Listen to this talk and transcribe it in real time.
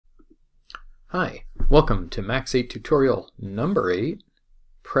Hi, welcome to Max 8 tutorial number 8,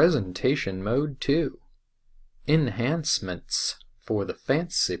 Presentation Mode 2, Enhancements for the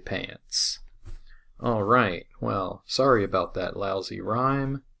Fancy Pants. Alright, well, sorry about that lousy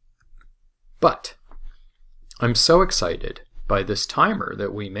rhyme, but I'm so excited by this timer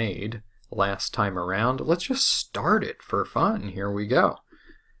that we made last time around. Let's just start it for fun. Here we go.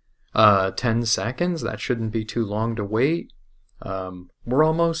 10 seconds, that shouldn't be too long to wait. We're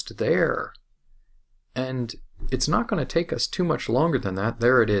almost there. And it's not going to take us too much longer than that.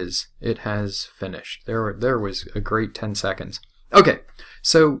 There it is. It has finished. There was a great 10 seconds. Okay,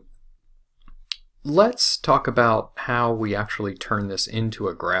 so let's talk about how we actually turn this into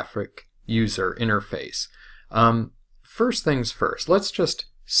a graphic user interface. First things first, let's just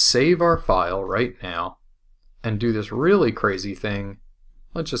save our file right now and do this really crazy thing.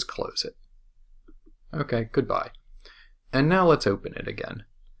 Let's just close it. Okay, goodbye. And now let's open it again.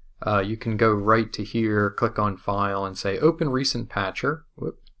 You can go right to here, click on File, and say Open Recent Patcher.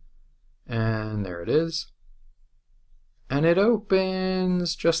 Whoop. And there it is. And it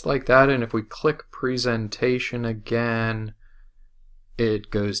opens just like that. And if we click Presentation again, it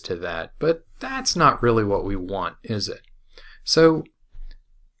goes to that. But that's not really what we want, is it? So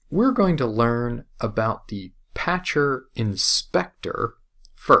we're going to learn about the Patcher Inspector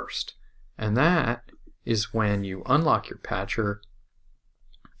first. And that is when you unlock your Patcher,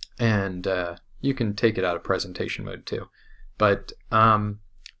 and you can take it out of presentation mode too. But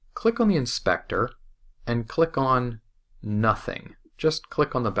click on the inspector and click on nothing. Just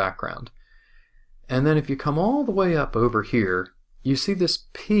click on the background. And then if you come all the way up over here, you see this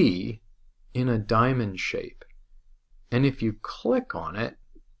P in a diamond shape. And if you click on it,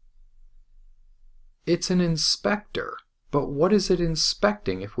 it's an inspector. But what is it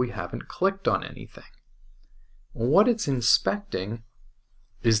inspecting if we haven't clicked on anything? What it's inspecting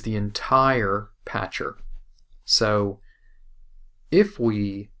is the entire patcher. So if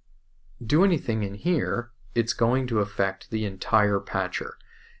we do anything in here, it's going to affect the entire patcher.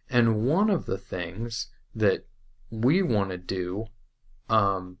 And one of the things that we want to do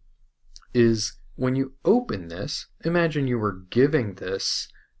is when you open this, imagine you were giving this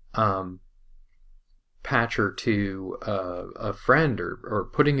patcher to a friend or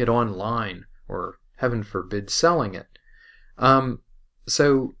putting it online, or heaven forbid selling it.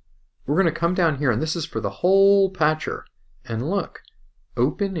 So we're going to come down here, and this is for the whole patcher, and look,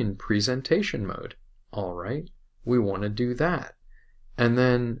 open in presentation mode. All right, we want to do that. And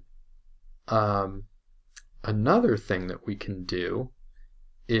then another thing that we can do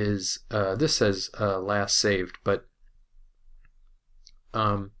is, this says last saved, but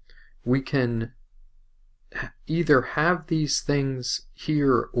we can either have these things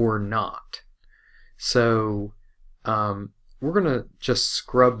here or not. So we're going to just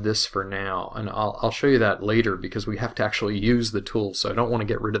scrub this for now, and I'll show you that later because we have to actually use the tools, so I don't want to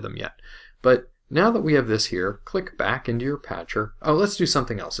get rid of them yet. But now that we have this here, click back into your patcher. Oh, let's do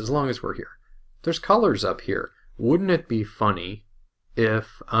something else as long as we're here. There's colors up here. Wouldn't it be funny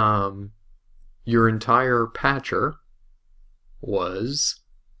if your entire patcher was,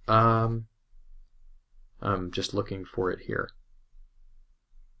 I'm just looking for it here.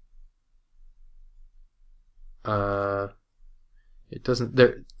 It doesn't,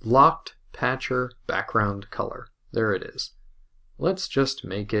 there, locked patcher background color. There it is. Let's just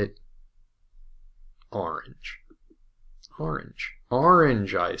make it orange. Orange.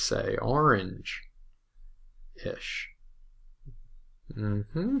 Orange, I say. Orange-ish.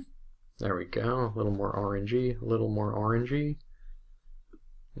 There we go. A little more orangey. A little more orangey.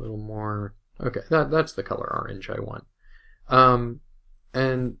 A little more. Okay, that's the color orange I want.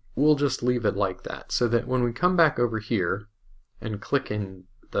 And we'll just leave it like that, so that when we come back over here and click in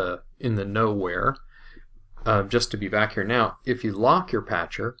the nowhere, just to be back here now, if you lock your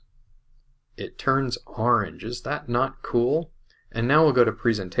patcher, it turns orange. Is that not cool? And now we'll go to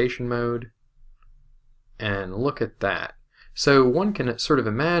presentation mode, and look at that. So one can sort of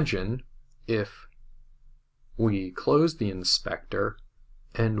imagine if we close the inspector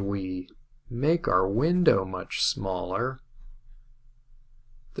and we make our window much smaller,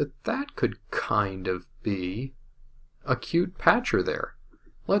 that could kind of be a cute patcher there.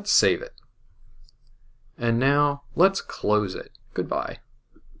 Let's save it. And now let's close it. Goodbye.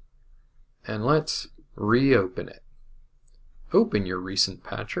 And let's reopen it. Open your recent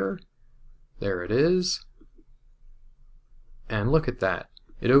patcher. There it is. And look at that.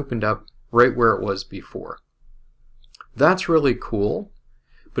 It opened up right where it was before. That's really cool.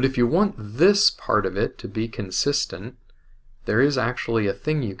 But if you want this part of it to be consistent, there is actually a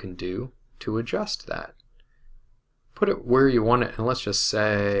thing you can do to adjust that. put it where you want it, and let's just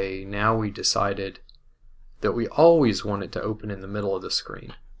say now we decided that we always want it to open in the middle of the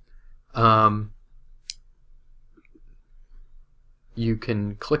screen. You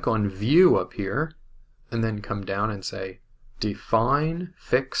can click on View up here and then come down and say Define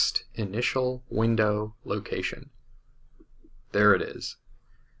Fixed Initial Window Location. There it is.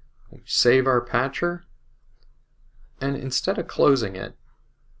 We save our patcher, and instead of closing it,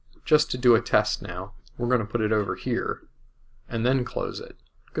 just to do a test now, we're going to put it over here and then close it.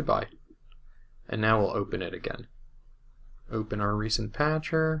 Goodbye. And now we'll open it again. Open our recent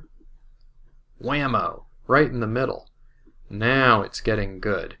patcher. Whammo! Right in the middle. Now it's getting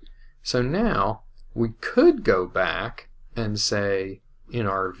good. So now we could go back and say in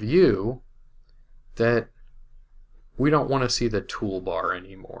our view that we don't want to see the toolbar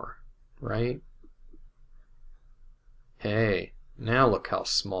anymore, right? Hey, now look how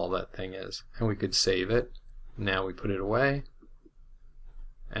small that thing is. And we could save it. Now we put it away.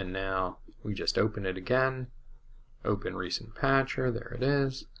 And now we just open it again. Open recent patcher. There it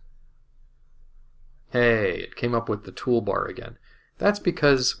is. Hey, it came up with the toolbar again. That's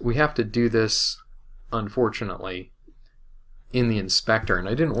because we have to do this, unfortunately, in the inspector. And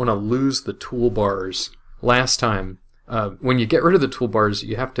I didn't want to lose the toolbars last time. When you get rid of the toolbars,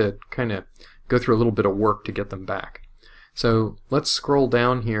 you have to kind of go through a little bit of work to get them back. So let's scroll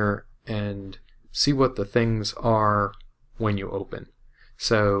down here and see what the things are when you open.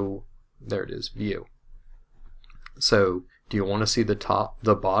 So there it is, View. So do you want to see the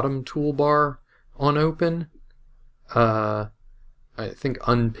bottom toolbar on open? I think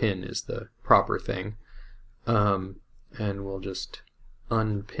unpin is the proper thing. And we'll just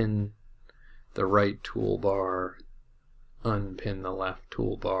unpin the right toolbar, unpin the left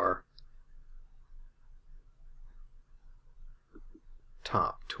toolbar,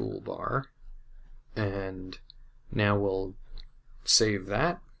 top toolbar, and now we'll save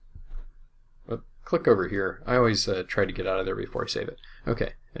that. Click over here. I always try to get out of there before I save it.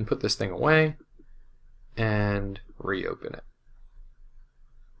 Okay, and put this thing away and reopen it.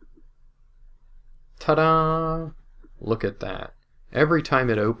 Ta-da! Look at that. Every time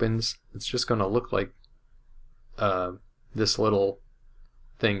it opens, it's just going to look like this little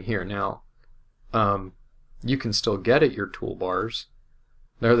thing here. Now, you can still get at your toolbars.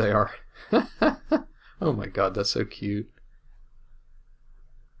 There they are. Oh my god, that's so cute.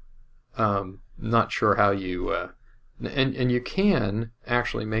 Not sure how you and you can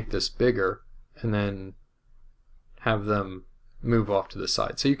actually make this bigger and then have them move off to the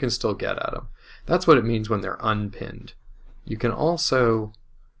side, so you can still get at them. That's what it means when they're unpinned. You can also,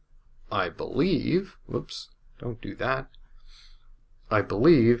 I believe, whoops, don't do that. I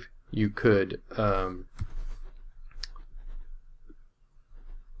believe you could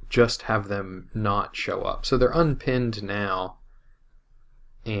just have them not show up. So they're unpinned now,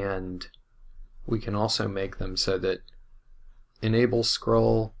 and we can also make them so that enable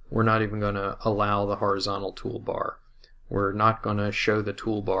scroll, we're not even going to allow the horizontal toolbar. We're not going to show the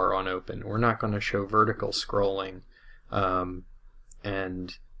toolbar on open. We're not going to show vertical scrolling,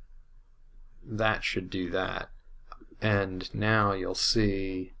 and that should do that. And now you'll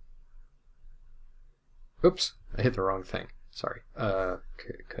see, oops, I hit the wrong thing. Sorry.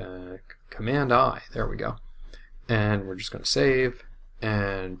 Command I, there we go. And we're just going to save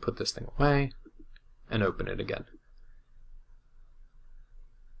and put this thing away and open it again.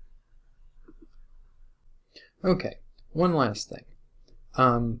 Okay, one last thing.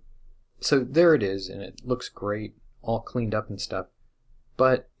 So there it is, and it looks great, all cleaned up and stuff,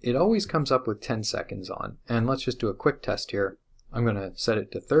 but it always comes up with 10 seconds on. And let's just do a quick test here. I'm going to set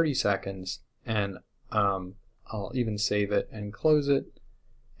it to 30 seconds, and I'll even save it and close it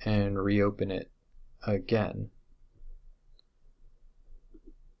and reopen it again.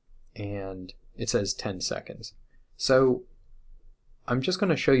 And it says 10 seconds. So I'm just going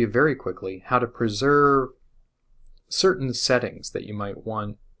to show you very quickly how to preserve certain settings that you might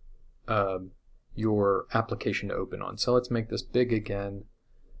want your application to open on. So let's make this big again.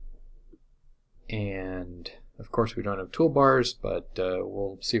 And of course we don't have toolbars, but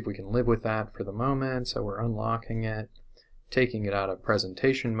we'll see if we can live with that for the moment. So we're unlocking it, taking it out of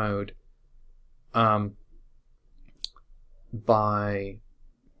presentation mode. I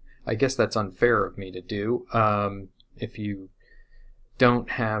guess that's unfair of me to do. If you don't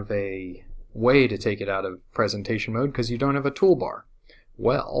have a way to take it out of presentation mode because you don't have a toolbar,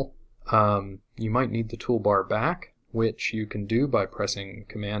 well, you might need the toolbar back, which you can do by pressing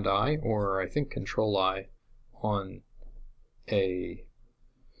Command I, or I think Control I on a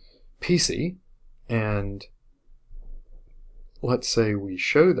PC. And let's say we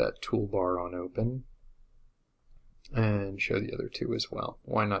show that toolbar on open, And show the other two as well.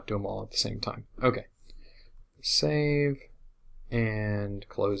 Why not do them all at the same time? Okay. Save and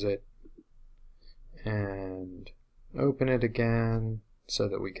close it and open it again so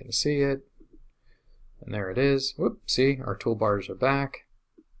that we can see it. And there it is. Whoop, see, our toolbars are back.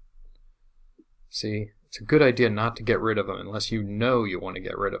 See, it's a good idea not to get rid of them unless you know you want to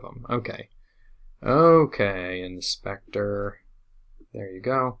get rid of them. Okay. Okay, inspector. There you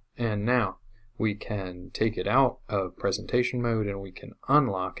go. And now we can take it out of presentation mode and we can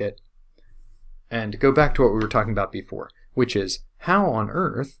unlock it and go back to what we were talking about before, which is how on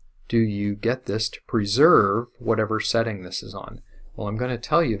earth do you get this to preserve whatever setting this is on? Well, I'm going to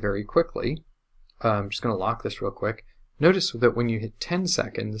tell you very quickly. I'm just going to lock this real quick. Notice that when you hit 10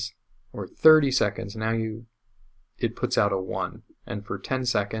 seconds or 30 seconds, now it puts out a 1. And for 10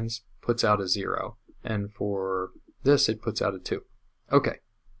 seconds, puts out a 0. And for this, it puts out a 2. Okay.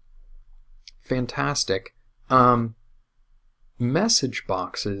 Fantastic. Message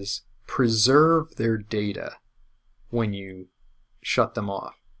boxes preserve their data when you shut them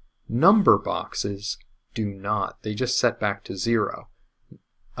off. Number boxes do not. They just set back to 0.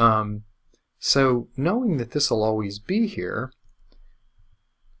 So knowing that this will always be here,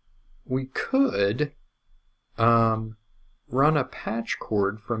 we could run a patch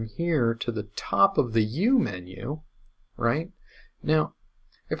cord from here to the top of the U menu, right? Now,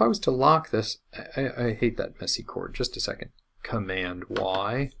 if I was to lock this, I hate that messy cord. Just a second. Command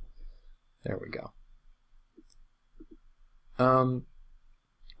Y. There we go.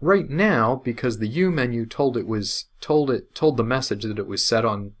 Right now, because the U menu told the message that it was set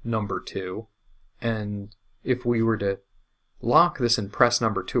on number 2, and if we were to lock this and press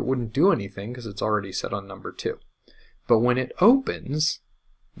number 2, it wouldn't do anything because it's already set on number 2. But when it opens,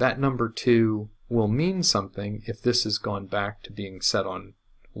 that number 2 will mean something if this has gone back to being set on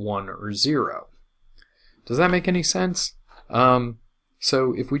 1 or 0. Does that make any sense?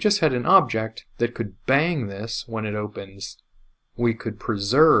 So if we just had an object that could bang this when it opens, we could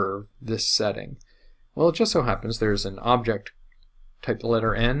preserve this setting. Well, it just so happens there's an object, type the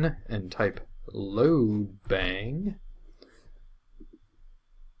letter N and type load bang.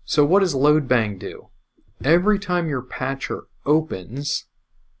 So what does load bang do? Every time your patcher opens,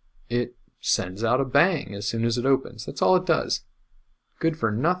 it sends out a bang as soon as it opens. That's all it does. Good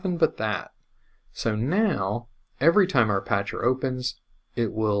for nothing but that. So now, every time our patcher opens,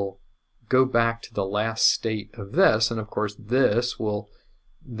 it will go back to the last state of this, and of course this will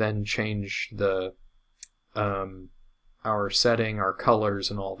then change the our setting, our colors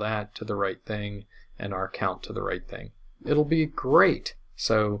and all that to the right thing, and our count to the right thing. It'll be great.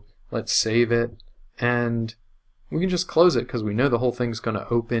 So let's save it, and we can just close it because we know the whole thing's going to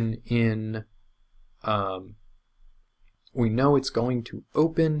open in we know it's going to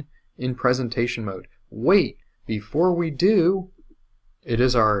open in presentation mode. Wait, before we do, it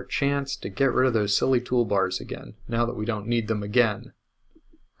is our chance to get rid of those silly toolbars again, now that we don't need them again.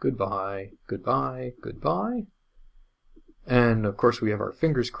 Goodbye, goodbye, goodbye. And of course we have our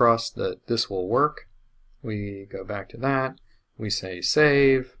fingers crossed that this will work. We go back to that, we say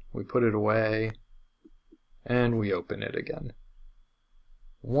save, we put it away, and we open it again.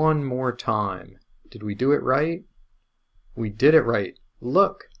 One more time. Did we do it right? We did it right.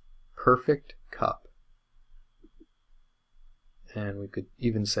 Look, perfect cup. And we could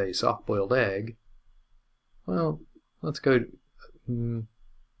even say soft-boiled egg. Well, let's go, we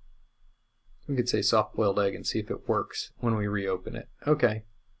could say soft-boiled egg and see if it works when we reopen it. Okay.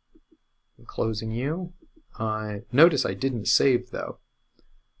 I'm closing you. Notice I didn't save though.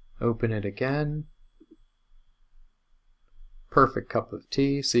 Open it again. Perfect cup of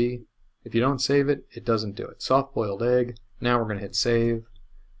tea. See, if you don't save it, it doesn't do it. Soft-boiled egg. Now we're going to hit save,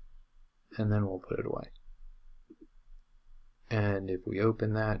 and then we'll put it away. And if we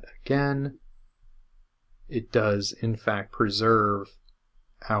open that again, it does in fact preserve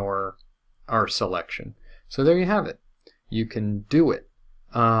our selection. So there you have it. You can do it.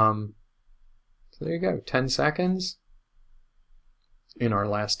 So there you go, 10 seconds. In our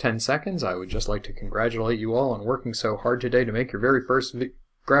last 10 seconds, I would just like to congratulate you all on working so hard today to make your very first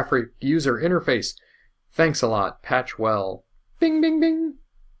graphic user interface. Thanks a lot. Patch well. Bing, bing, bing.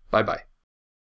 Bye-bye.